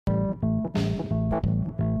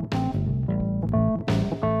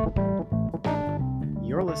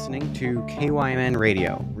You're listening to KYMN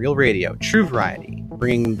Radio, Real Radio, True Variety,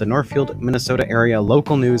 bringing the Northfield, Minnesota area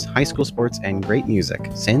local news, high school sports, and great music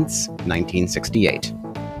since 1968.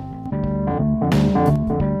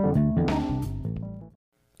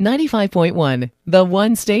 95.1, the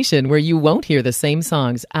one station where you won't hear the same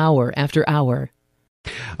songs hour after hour.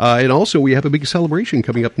 And also, we have a big celebration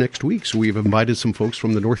coming up next week, so we've invited some folks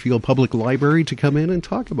from the Northfield Public Library to come in and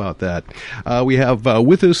talk about that. We have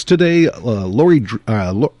with us today Natalie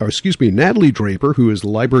Draper, who is the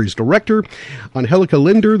library's director, Angelica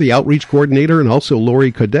Linder, the outreach coordinator, and also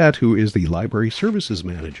Laurie Codet, who is the library services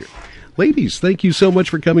manager. Ladies, thank you so much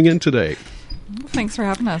for coming in today. Thanks for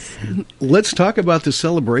having us. Let's talk about the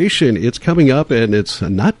celebration. It's coming up, and it's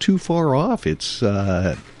not too far off. It's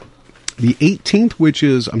the 18th, which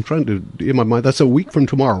is, I'm trying to, in my mind, that's a week from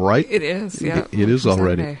tomorrow, right? It is, yeah. It is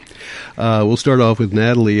already. We'll start off with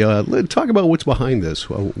Natalie. Let's talk about what's behind this.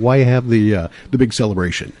 Why have the big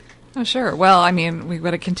celebration? Oh, sure. Well, I mean, we've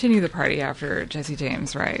got to continue the party after Jesse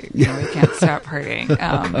James, right? You know, we can't stop partying. We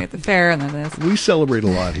have the fair and then this. We celebrate a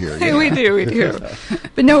lot here. Yeah. We do.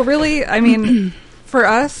 But no, really, I mean, for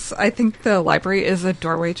us, I think the library is a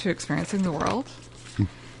doorway to experiencing the world.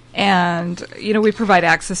 And, you know, we provide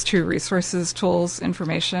access to resources, tools,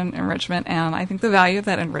 information, enrichment, and I think the value of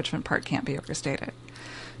that enrichment part can't be overstated.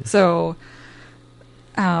 So,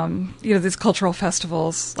 you know, these cultural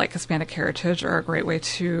festivals like Hispanic Heritage are a great way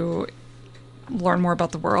to learn more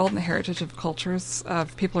about the world and the heritage of cultures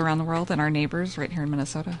of people around the world and our neighbors right here in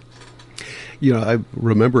Minnesota. You know, I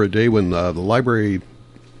remember a day when the library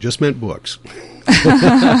just meant books.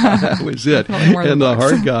 That was it. And the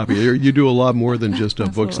hard copy. You do a lot more than just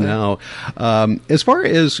books now. As far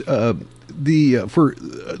as for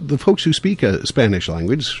the folks who speak a Spanish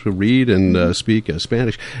language, who read and speak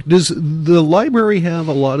Spanish, does the library have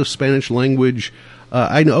a lot of Spanish language?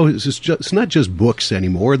 I know it's not just books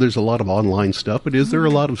anymore. There's a lot of online stuff, but is there a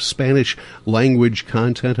lot of Spanish language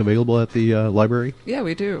content available at the library? Yeah,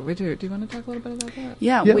 we do. Do you want to talk a little bit about that?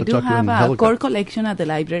 Yeah, we do have a core collection at the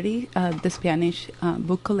library, the Spanish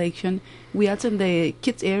book collection. We also in the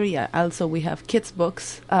kids area. Also, we have kids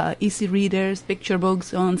books, easy readers, picture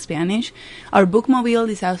books on Spanish. Our bookmobile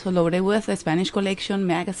is also loaded with a Spanish collection,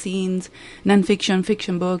 magazines, nonfiction,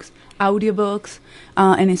 fiction books, audiobooks,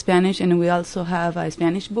 and in Spanish. And we also have a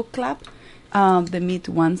Spanish book club. They meet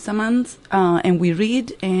once a month, and we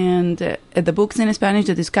read and the books in Spanish,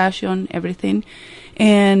 the discussion, everything.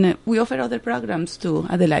 And we offer other programs too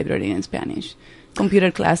at the library in Spanish.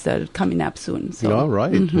 Computer class that are coming up soon. So. All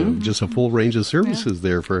right, just a full range of services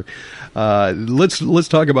there. For let's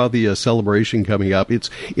talk about the celebration coming up.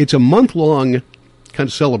 It's a month-long kind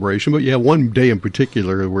of celebration, but you have one day in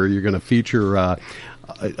particular where you're going to feature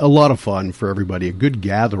a lot of fun for everybody, a good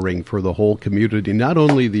gathering for the whole community, not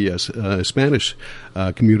only the Spanish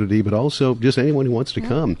community, but also just anyone who wants to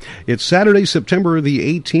come. It's Saturday, September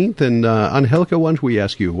the 18th, and Angelica, why don't we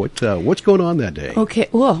ask you, what's going on that day? Okay,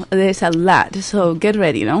 well, there's a lot, so get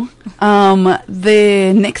ready,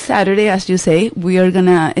 The next Saturday, as you say, we are going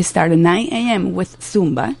to start at 9 a.m. with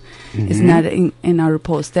Zumba. Mm-hmm. It's not in our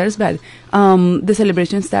posters, but the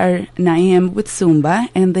celebration starts 9 a.m. with Zumba,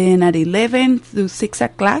 and then at 11 to 6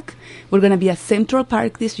 o'clock, we're going to be at Central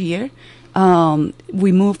Park this year.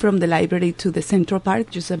 We moved from the library to the Central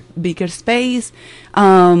Park, just a bigger space,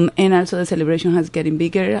 and also the celebration has getting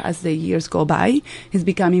bigger as the years go by. It's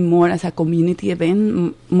becoming more as a community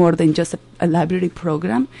event, more than just a library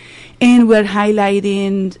program. And we're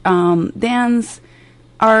highlighting dance,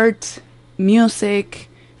 art, music,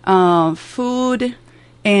 food,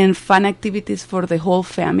 and fun activities for the whole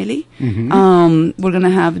family. Mm-hmm. We're going to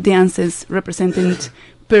have dances representing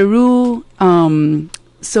Peru.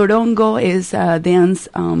 Sorongo is a dance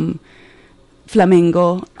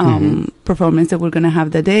flamenco performance that we're going to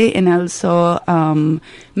have that day. And also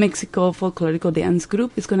Mexico Folklorico Dance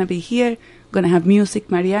Group is going to be here. We're going to have music,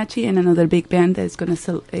 mariachi, and another big band that's going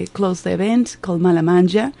to close the event called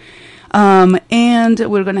Malamanja. And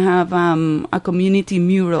we're going to have a community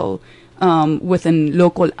mural with a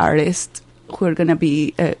local artist who are going to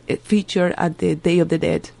be featured at the Day of the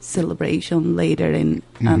Dead celebration later in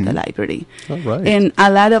the library. All right. And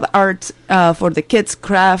a lot of art for the kids,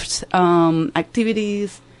 crafts,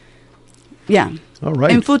 activities. Yeah. All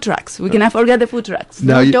right. And food trucks. We cannot forget the food trucks.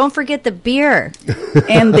 No, don't forget the beer.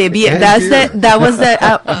 And the beer.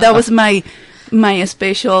 That was my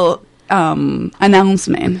special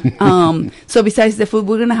announcement. So besides the food,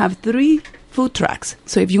 we're going to have 3 food trucks.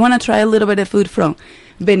 So if you want to try a little bit of food from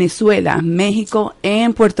Venezuela, Mexico,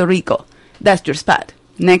 and Puerto Rico, that's your spot.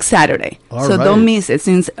 next Saturday. So right. don't miss it.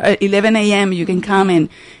 Since 11 a.m. you can come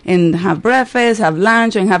and have breakfast, have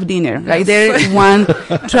lunch, and have dinner. Right there,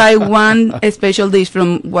 try one special dish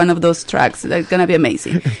from one of those trucks. That's going to be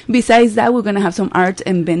amazing. Besides that, we're going to have some art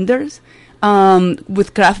and vendors.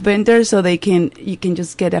 With craft vendors, so you can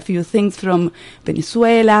just get a few things from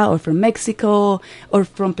Venezuela or from Mexico or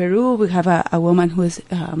from Peru. We have a woman who is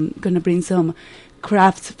going to bring some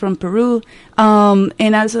crafts from Peru,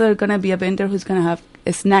 and also there's going to be a vendor who's going to have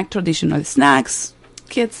traditional snacks,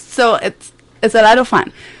 kids. So it's a lot of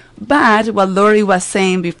fun. But what Laurie was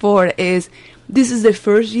saying before is this is the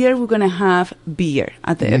first year we're going to have beer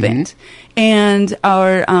at the event, and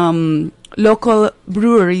our local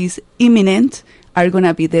breweries, Imminent, are going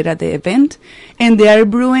to be there at the event, and they are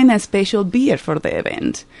brewing a special beer for the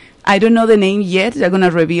event. I don't know the name yet. They're going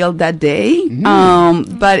to reveal that day,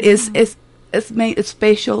 but it's made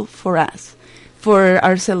special for us, for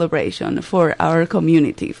our celebration, for our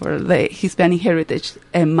community, for the Hispanic Heritage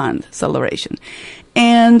Month celebration.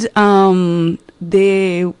 And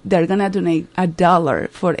they're going to donate $1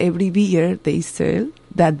 for every beer they sell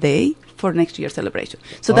that day for next year's celebration.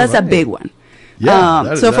 So that's a big one.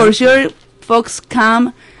 Yeah. For sure, folks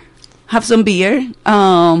come, have some beer,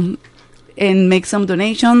 and make some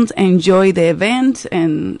donations, enjoy the event,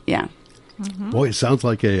 and yeah. Boy, it sounds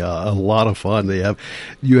like a lot of fun.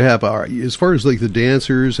 You have as far as like the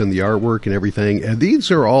dancers and the artwork and everything. And these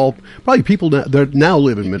are all probably people that now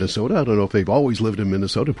live in Minnesota. I don't know if they've always lived in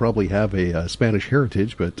Minnesota. Probably have a Spanish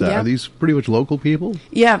heritage, but are these pretty much local people?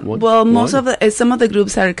 Yeah. Some of the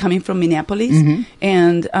groups are coming from Minneapolis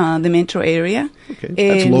and the metro area.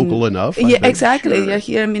 Okay, that's local enough. Exactly. Sure. You're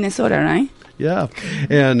here in Minnesota, right? Yeah,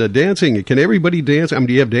 and dancing. Can everybody dance? I mean,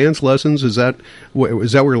 do you have dance lessons? Is that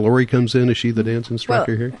where Laurie comes in? Is she the dance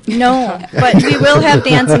instructor here? No, but we will have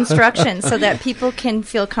dance instruction so that people can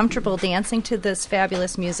feel comfortable dancing to this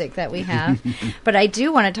fabulous music that we have. But I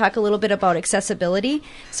do want to talk a little bit about accessibility.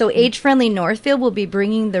 So Age-Friendly Northfield will be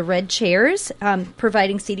bringing the red chairs,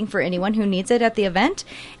 providing seating for anyone who needs it at the event.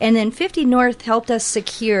 And then 50 North helped us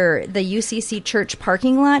secure the UCC Church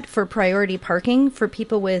parking lot for priority parking for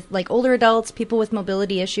people with older adults, people with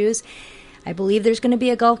mobility issues. I believe there's going to be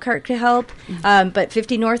a golf cart to help, but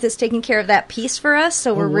 50 North is taking care of that piece for us,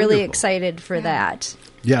 so we're really excited for that.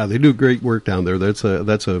 Yeah, they do great work down there.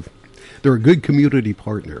 They're a good community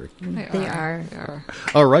partner. They are.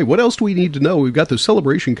 All right, what else do we need to know? We've got the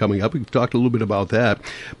celebration coming up. We've talked a little bit about that,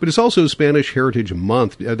 but it's also Spanish Heritage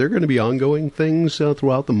Month. Are there going to be ongoing things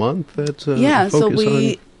throughout the month that focus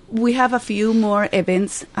on? We have a few more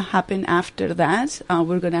events happen after that.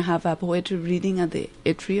 We're going to have a poetry reading at the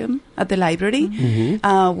atrium at the library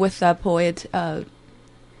with a poet,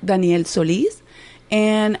 Daniel Solis.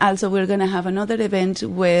 And also we're going to have another event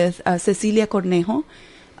with Cecilia Cornejo.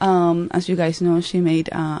 As you guys know, she made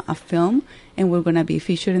a film, and we're going to be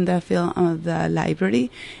featured in the film at the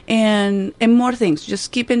library, and more things.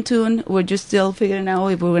 Just keep in tune. We're just still figuring out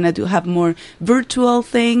if we're going to have more virtual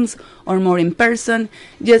things or more in person.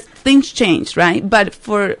 Just things change, right? But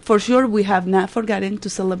for sure, we have not forgotten to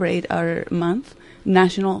celebrate our month,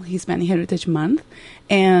 National Hispanic Heritage Month,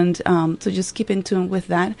 and so just keep in tune with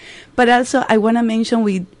that. But also, I want to mention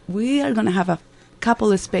we are going to have a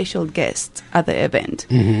couple of special guests at the event.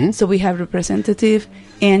 So we have Representative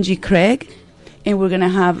Angie Craig, and we're going to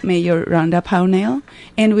have Mayor Rhonda Pownell,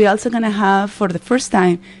 and we're also going to have, for the first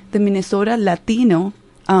time, the Minnesota Latino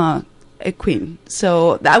queen.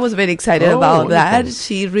 So I was very excited about that.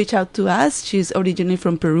 She reached out to us. She's originally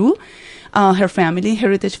from Peru. Her family,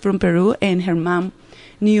 heritage from Peru, and her mom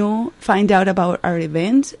find out about our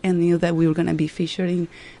event and knew that we were going to be featuring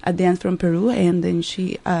a dance from Peru, and then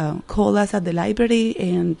she called us at the library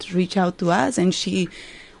and reached out to us, and she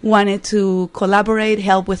wanted to collaborate,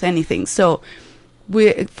 help with anything. So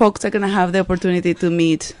folks are going to have the opportunity to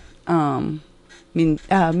meet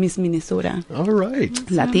Miss Minnesota. All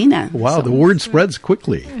right. Latina. Wow, the word spreads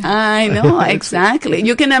quickly. I know, exactly.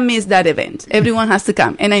 You cannot miss that event. Everyone has to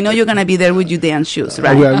come. And I know you're going to be there with your dance shoes,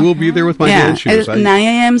 right? I will be there with my dance shoes. 9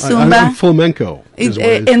 a.m. Zumba. I'm flamenco.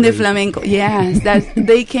 And the flamenco, yes.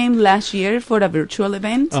 They came last year for a virtual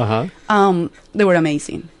event. They were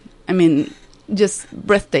amazing. I mean, just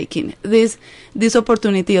breathtaking. This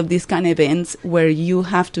opportunity of these kind of events where you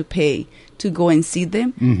have to pay to go and see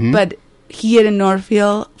them, but here in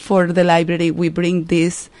Northfield, for the library, we bring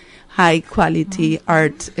this high-quality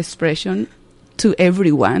art expression to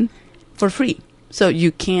everyone for free. So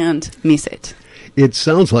you can't miss it. It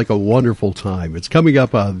sounds like a wonderful time. It's coming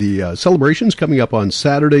up, the celebration's coming up on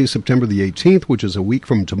Saturday, September the 18th, which is a week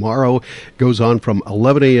from tomorrow. It goes on from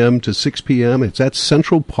 11 a.m. to 6 p.m. It's at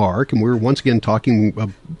Central Park, and we're once again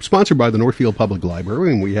talking, sponsored by the Northfield Public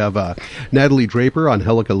Library, and we have Natalie Draper,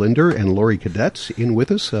 Angelica Linder, and Laurie Codet in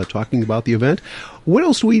with us talking about the event. What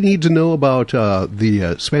else do we need to know about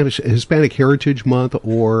the Hispanic Heritage Month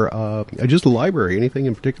or just the library? Anything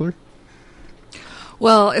in particular?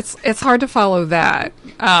 Well, it's hard to follow that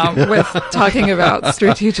with talking about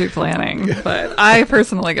strategic planning, but I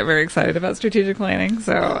personally get very excited about strategic planning.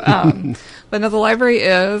 So, but no, the library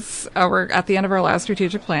is we're at the end of our last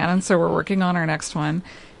strategic plan, and so we're working on our next one,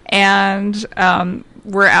 and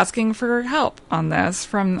we're asking for help on this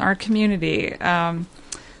from our community.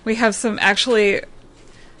 We have some actually,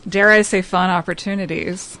 dare I say, fun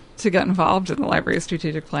opportunities to get involved in the library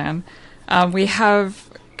strategic plan. We have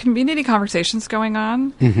community conversations going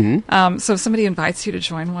on. Mm-hmm. So if somebody invites you to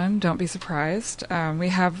join one, don't be surprised. We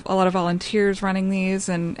have a lot of volunteers running these,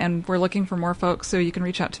 and we're looking for more folks, so you can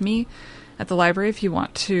reach out to me at the library if you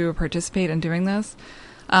want to participate in doing this.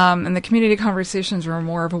 And the community conversations are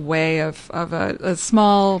more of a way of a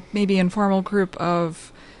small, maybe informal group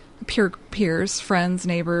of peers, friends,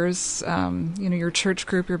 neighbors, your church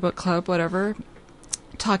group, your book club, whatever,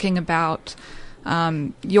 talking about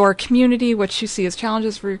your community, what you see as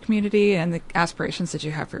challenges for your community, and the aspirations that you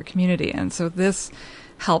have for your community. And so this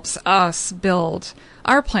helps us build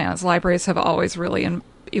our plans. Libraries have always really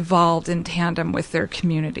evolved in tandem with their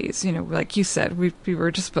communities. Like you said, we were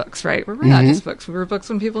just books, right? We're not just books. We were books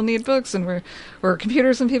when people need books, and we're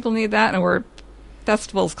computers when people need that, and we're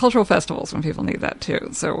festivals, cultural festivals when people need that too.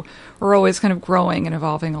 So we're always kind of growing and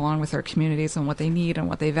evolving along with our communities and what they need and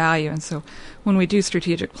what they value. And so when we do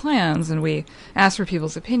strategic plans and we ask for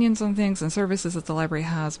people's opinions on things and services that the library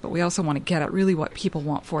has, but we also want to get at really what people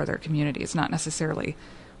want for their communities, not necessarily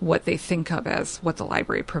what they think of as what the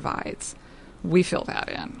library provides. We fill that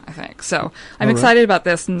in, I think. So I'm excited about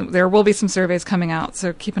this, and there will be some surveys coming out,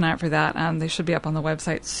 so keep an eye out for that. They should be up on the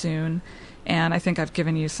website soon. And I think I've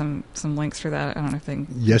given you some links for that. I don't know if they...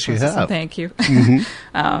 Yes, you have. Thank you.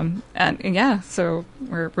 So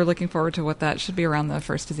we're looking forward to what that should be around the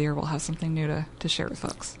first of the year. We'll have something new to share with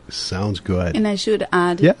folks. Sounds good. And I should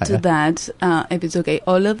add to that, if it's okay,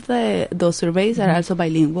 all of those surveys are also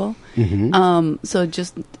bilingual. Mm-hmm. So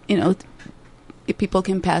just, if people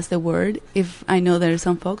can pass the word. If I know there are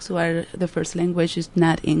some folks who are the first language is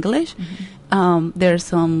not English, there's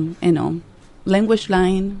some, language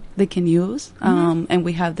line they can use, and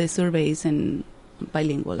we have the surveys in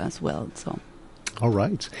bilingual as well. So, all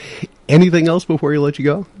right. Anything else before you let you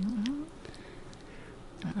go?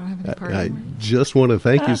 I don't have any part I just want to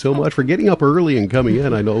thank you so much for getting up early and coming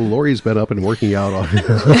in. I know Laurie's been up and working out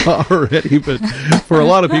already, but for a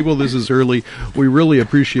lot of people, this is early. We really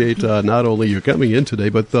appreciate not only you coming in today,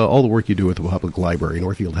 but all the work you do with the public library.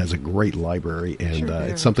 Northfield has a great library, and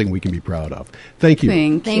it's something we can be proud of. Thank you.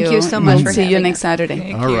 Thank you so much for see you having next us.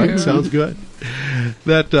 Saturday. All right, sounds good.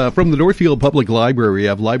 That from the Northfield Public Library, we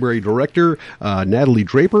have Library Director Natalie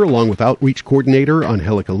Draper, along with Outreach Coordinator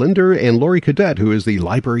Angelica Linder, and Laurie Codet, who is the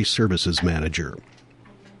Library Services Manager.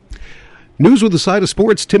 News with a side of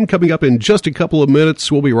sports. Tim coming up in just a couple of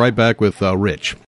minutes. We'll be right back with Rich.